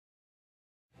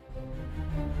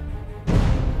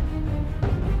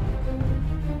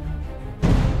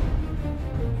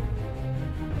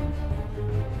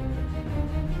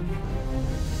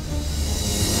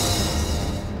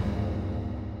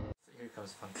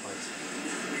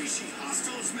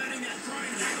Hostiles manning that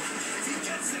grind wheel. If he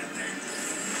gets that thing.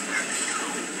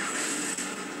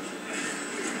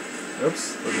 Oops,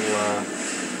 little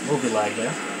movie lag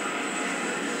there.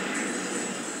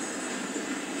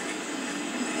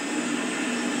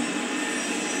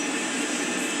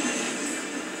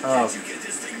 Oh,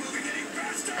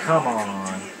 come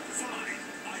on.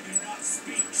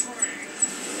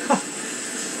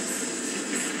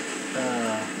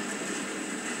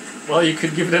 Well, you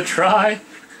could give it a try.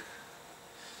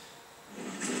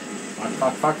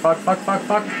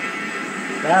 Fuck.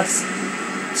 That's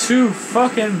too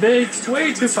fucking big.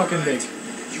 Way too fucking big.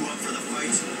 You up for the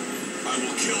fight? I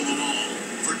will kill them all.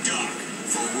 For Doc.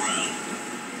 For Rel.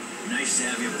 Nice to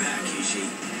have you back, Ishi.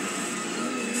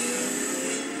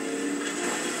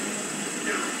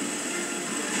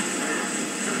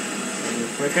 You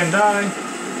freaking die.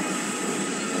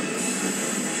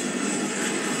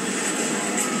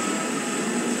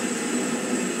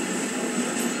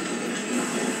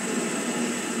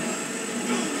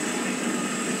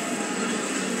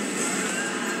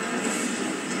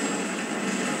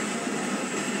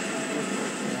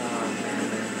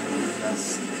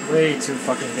 Way too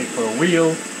fucking big for a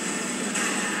wheel.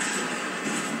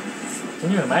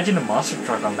 Can you imagine a monster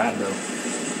truck on that though?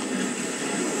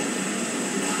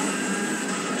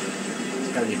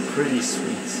 It's gotta be pretty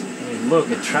sweet. I mean, look,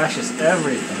 it trashes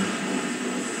everything.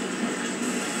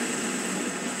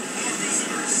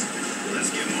 Let's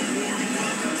give him a warm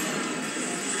welcome.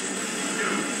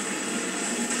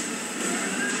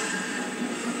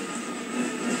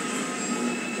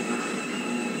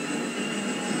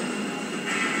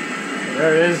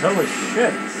 There it is. Holy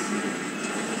shit.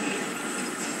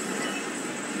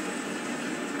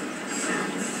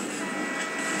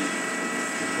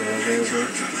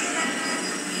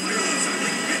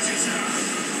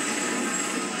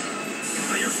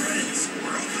 Your friends,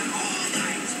 we're open all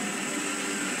night.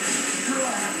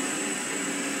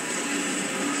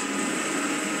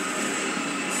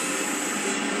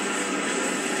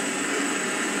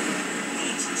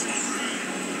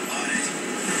 On it.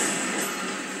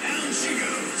 Down she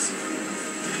goes.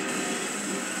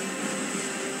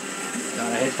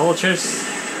 Gotta hit vultures.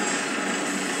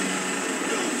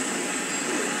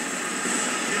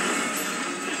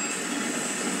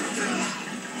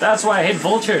 That's why I hate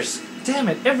vultures. Damn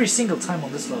it, every single time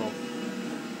on this level.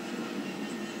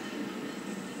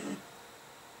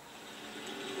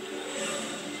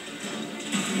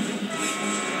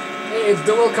 Hey, it's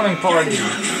the welcoming party.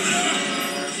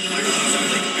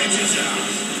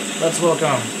 Let's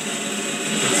welcome.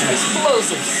 It's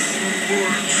explosives.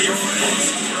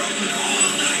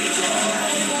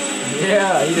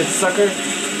 Yeah, eat it, sucker.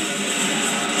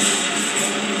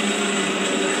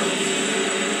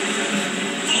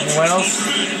 Anyone else?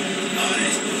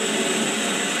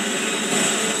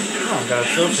 Oh, I've got a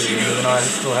trophy, even though I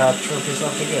still have trophies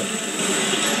left to get.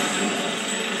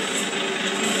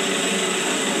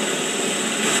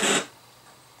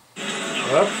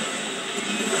 Well,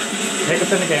 pick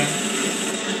up in the game.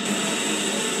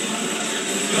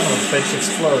 Oh, the bench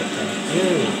explode. Thank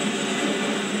you.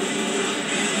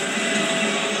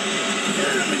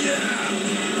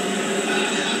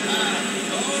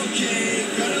 Okay,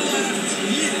 got it left.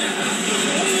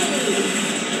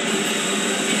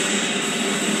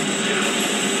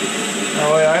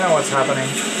 Oh yeah, I know what's happening.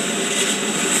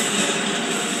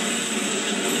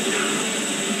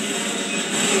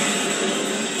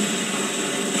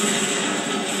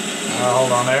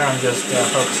 Hold on there, I'm just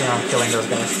focusing on killing those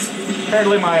guys.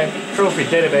 Apparently my trophy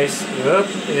database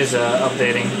is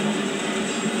updating.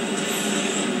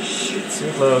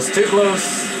 Too close, too close.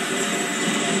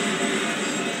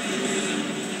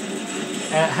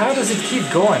 And how does it keep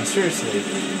going? Seriously.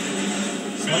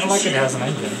 It's not like it has an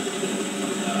engine.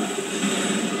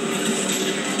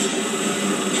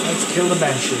 Let's kill the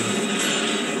Banshee.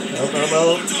 Oh.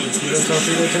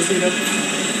 Torpedo.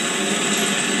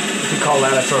 If you call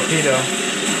that a torpedo.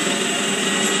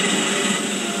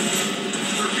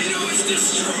 Torpedo is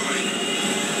destroyed.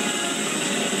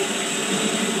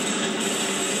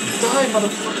 Die,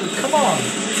 motherfucker, come on!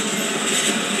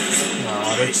 No,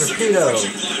 the torpedo.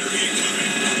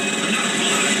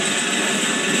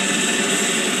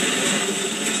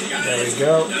 There we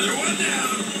go.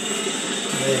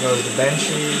 There goes the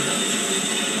Banshee.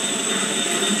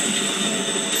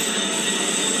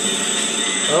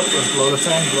 Oh, let's blow the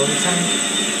tank,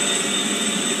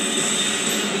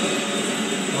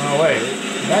 Oh, wait.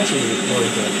 Banshee is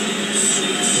really good.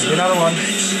 Should be another one.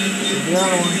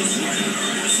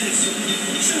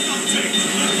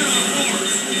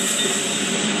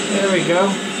 There we go.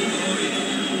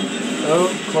 Oh,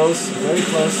 close, very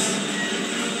close.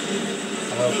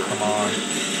 Oh, come on.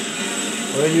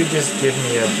 Will you just give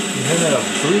me a minute of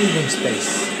breathing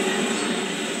space?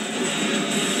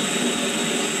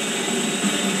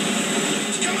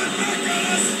 It's coming back on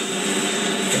us!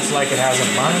 It's like it has a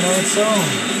mind of its own.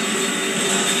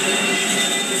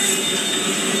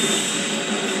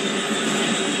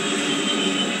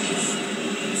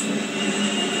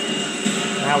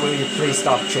 Now will you please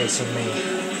stop chasing me?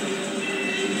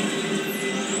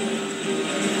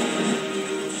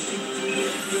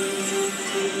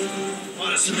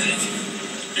 Want us a minute?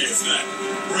 It's that.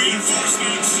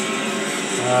 Reinforcements!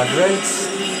 Great.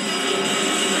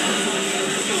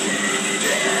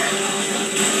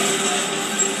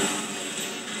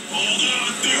 Hold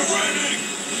on, they're raining!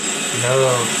 No,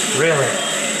 really.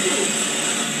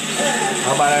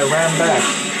 How about I ran back?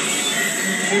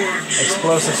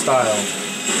 Explosive style.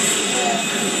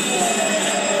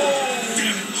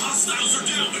 Damn it, hostiles are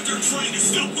down, but their train is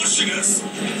still pushing us!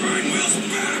 Grind wheels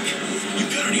back! You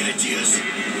got any ideas?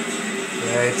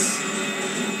 Great.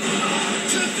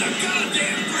 Took the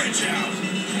goddamn bridge out!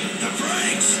 The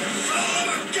brakes! Oh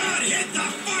my god, hit the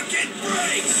fucking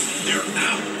brakes! They're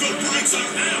out! The brakes are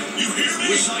out! You hear me?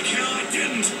 Wish like hell I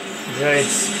didn't!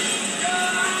 Great.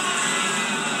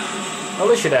 Well,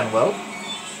 this should end well.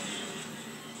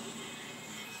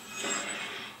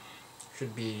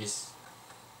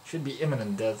 Should be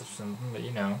imminent death or something, but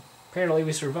you know, apparently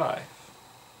we survive.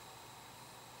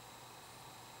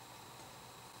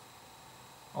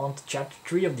 On to chapter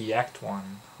 3 of the act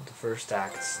 1, of the first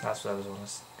act. That's what I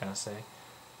was gonna say.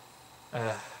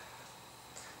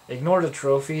 Ignore the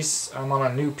trophies. I'm on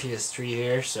a new PS3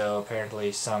 here, so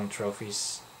apparently some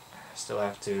trophies still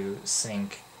have to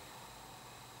sync.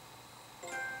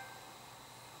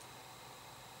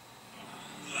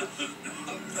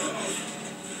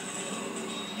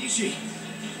 Ishi,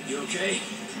 you okay?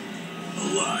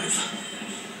 Alive.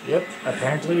 Yep,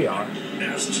 apparently we are.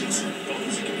 Ass cheeks and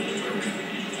bones are getting broken.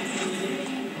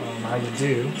 How you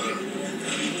do?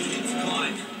 It's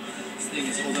fine. This thing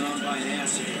is holding on by an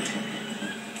ass hair.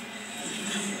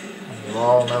 And you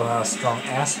all know how strong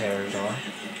ass hairs are.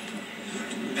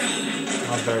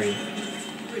 Not very.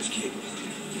 Bridge cable.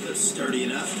 That's sturdy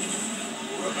enough.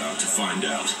 We're about to find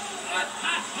out.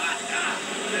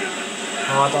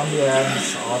 Hot on the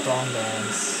ends, hot on the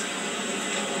ends.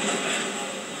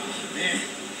 Man,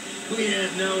 we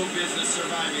had no business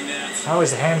surviving that. How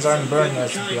his hands aren't burned,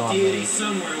 that's beyond deity me.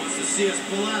 somewhere wants to see us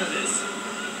pull out of this.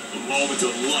 A moment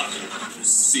of luck. A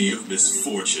sea of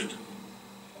misfortune.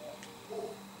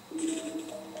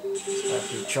 So a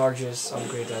few charges,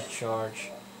 upgrade that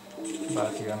charge. About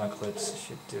a few ammo clips,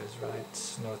 should do is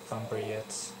right. No thumper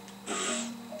yet.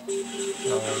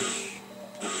 Charge.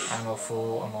 Ammo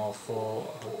full, I'm all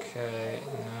full. Okay,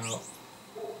 no.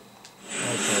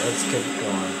 Okay, let's keep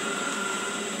going.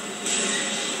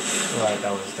 Right,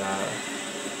 that was that.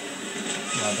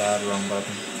 My bad, wrong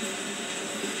button.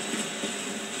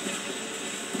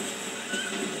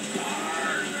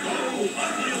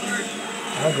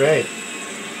 Oh, great.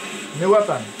 New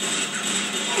weapon.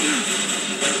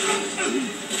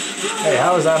 Hey,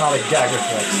 how is that not a gag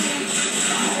reflex?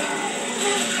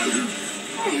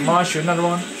 Come on, shoot another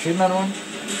one. Shoot another one.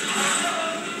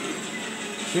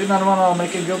 Shoot another one, I'll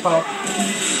make it go pop.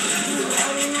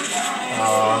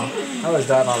 How is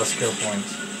that not a skill point?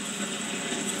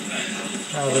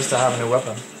 Well, at least I have a new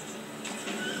weapon.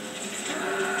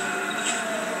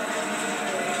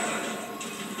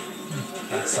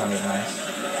 That sounded nice.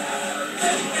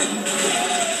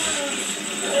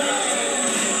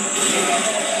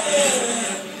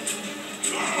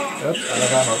 Oops, out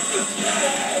of ammo.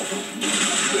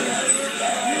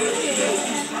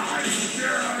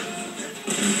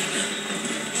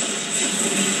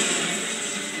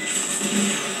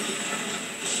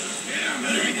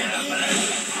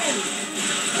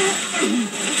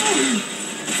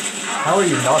 How are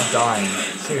you not dying?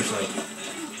 Seriously.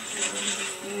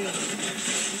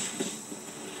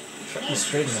 Shot you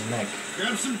straight in the neck.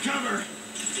 Grab some cover.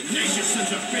 Tenacious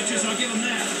sons of bitches, I'll give them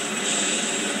that.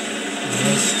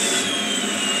 Missed.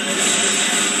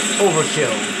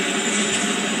 Overkill.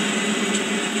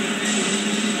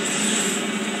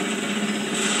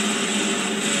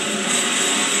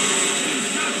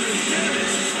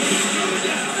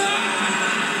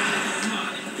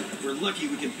 Lucky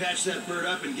we can patch that bird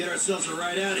up and get ourselves a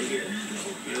ride out of here.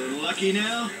 Feeling lucky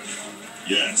now?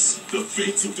 Yes, the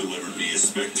fates have delivered me a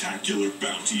spectacular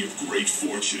bounty of great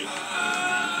fortune.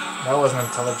 That was an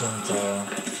intelligent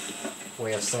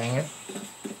way of saying it.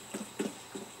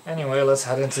 Anyway, let's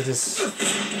head into this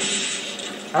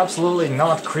absolutely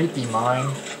not creepy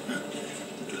mine.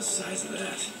 The size of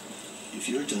that. If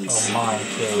you're only Oh, mine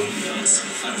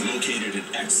cave. I've located an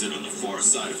exit on the far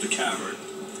side of the cavern.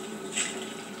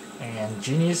 And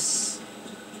Genius,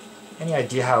 any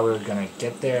idea how we're gonna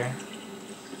get there?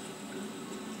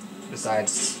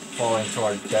 Besides falling to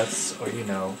our deaths, or you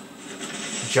know,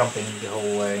 jumping the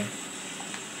whole way.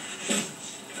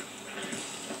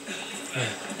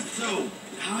 So,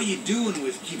 how you doing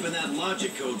with keeping that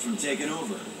logic code from taking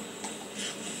over?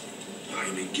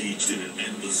 I'm engaged in an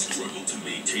endless struggle to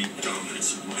maintain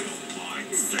dominance of my own mind.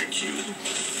 Thank you.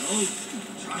 Oh,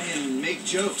 try and make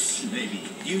jokes, maybe.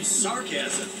 Use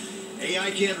sarcasm.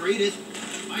 AI can't read it.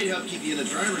 Might help keep you in the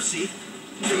driver's seat.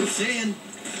 Just saying.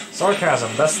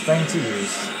 Sarcasm, best thing to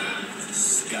use.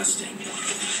 Disgusting.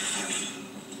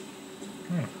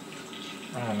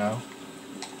 I don't know.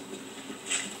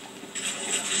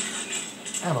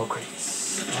 Ammo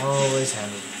crates. Always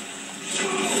handy.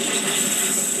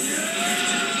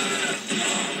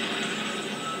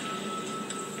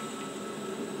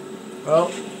 Well,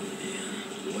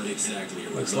 What exactly are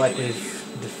we looks looking like at we've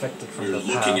here? defected from We're the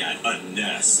looking path. at a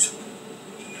nest.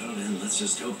 Well then, let's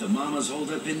just hope the mamas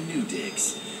hold up in new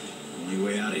digs. Only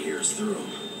way out of here is through 'em.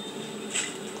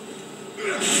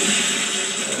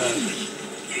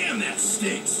 Damn, that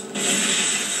stinks.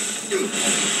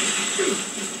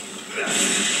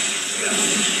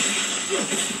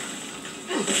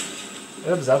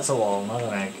 Oops, that's a wall, not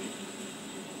an egg.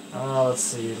 Let's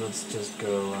see, let's just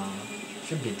go,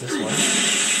 should be this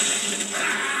one.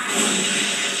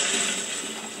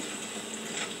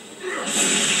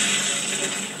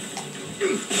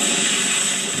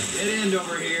 Dead end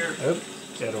over here. Oop,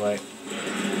 get away. Tell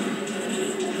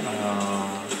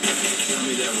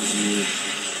me that was you.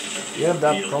 Yeah,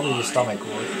 that probably your stomach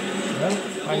would. Yeah,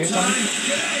 I your Time, stomach?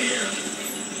 get out of here.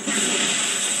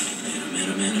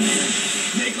 Man.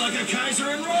 Make like a Kaiser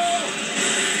and roll.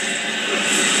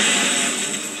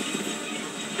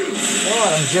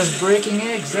 Oh, I'm just breaking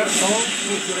eggs, that's all.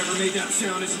 Hope whatever made that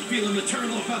sound isn't feeling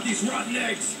maternal about these rotten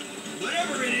eggs.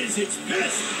 Whatever it is, it's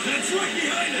pissed, and it's right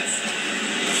behind us.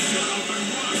 Shut up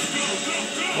and run.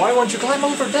 Go. Why won't you climb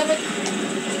over, damn it?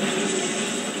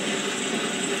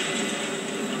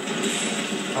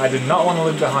 I do not want to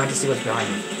look behind to see what's behind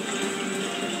me.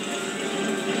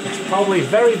 It's probably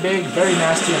very big, very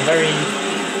nasty, and very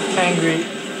angry.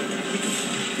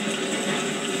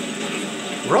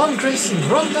 Run, Grayson,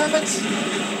 run, damn it!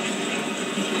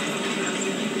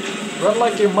 Run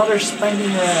like your mother's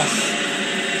spanking your ass.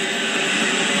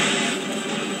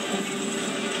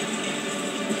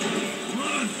 Come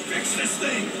on, fix this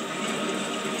thing.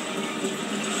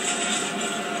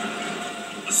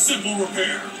 A simple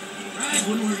repair. Right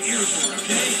when we're here for,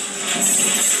 okay?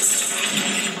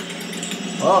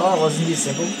 Well, that wasn't too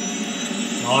simple.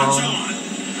 Watch on.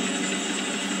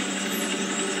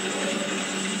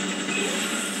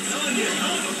 Telling you,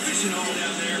 hell of a fishing hole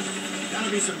down there.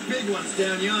 Gotta be some big ones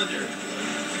down yonder.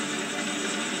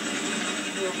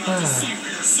 You're about to see for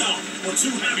yourself. We're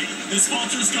too heavy. This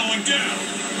vulture's going down.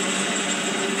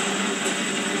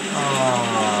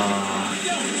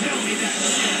 Don't tell me that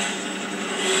shit.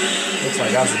 Looks like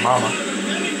that's his mama.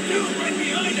 That big dude right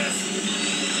behind us.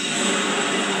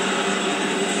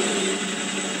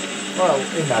 Well,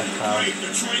 in that crowd. Wait,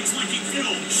 the train's leaking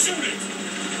fuel. Shoot it.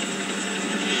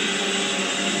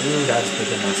 Ooh, that's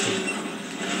big and nasty.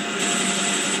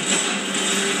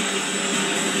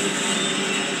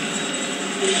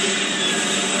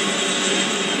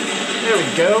 There we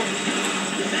go. Ah,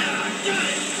 got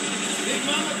it. Big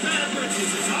Mama Bad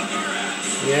Britches is up our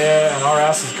ass. Yeah, and our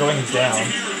ass is going Glad to down.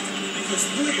 hear it, because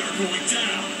we are going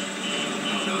down.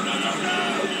 No.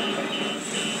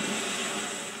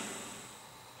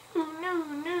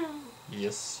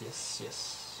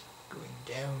 Yes. Going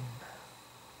down.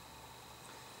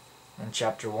 And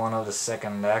chapter 1 of the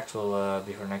second act will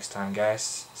be for next time,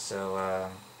 guys. So,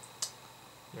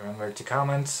 remember to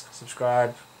comment,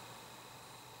 subscribe.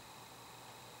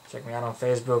 Check me out on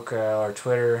Facebook or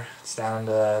Twitter. It's down in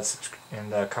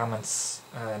the comments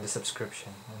in the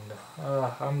subscription.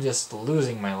 And I'm just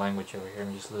losing my language over here.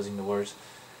 I'm just losing the words.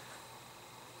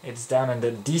 It's down in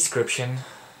the description.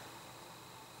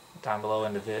 Down below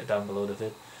in the vid. Down below the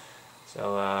vid.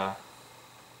 So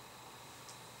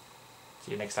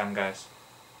see you next time, guys.